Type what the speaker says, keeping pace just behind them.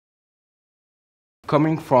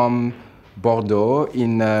Coming from Bordeaux,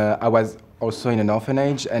 I was also in an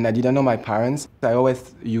orphanage and I didn't know my parents. I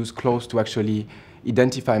always used clothes to actually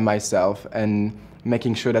identify myself and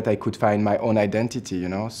making sure that I could find my own identity, you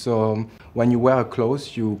know? So when you wear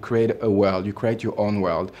clothes, you create a world, you create your own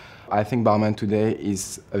world. I think Balmain today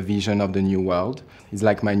is a vision of the new world. It's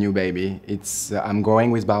like my new baby. I'm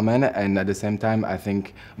growing with Balmain, and at the same time, I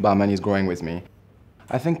think Balmain is growing with me.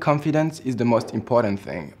 I think confidence is the most important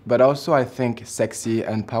thing, but also I think sexy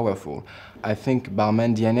and powerful. I think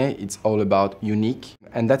Balmain DNA, it's all about unique,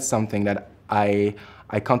 and that's something that I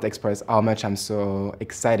can't express how much I'm so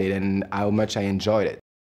excited and how much I enjoyed it.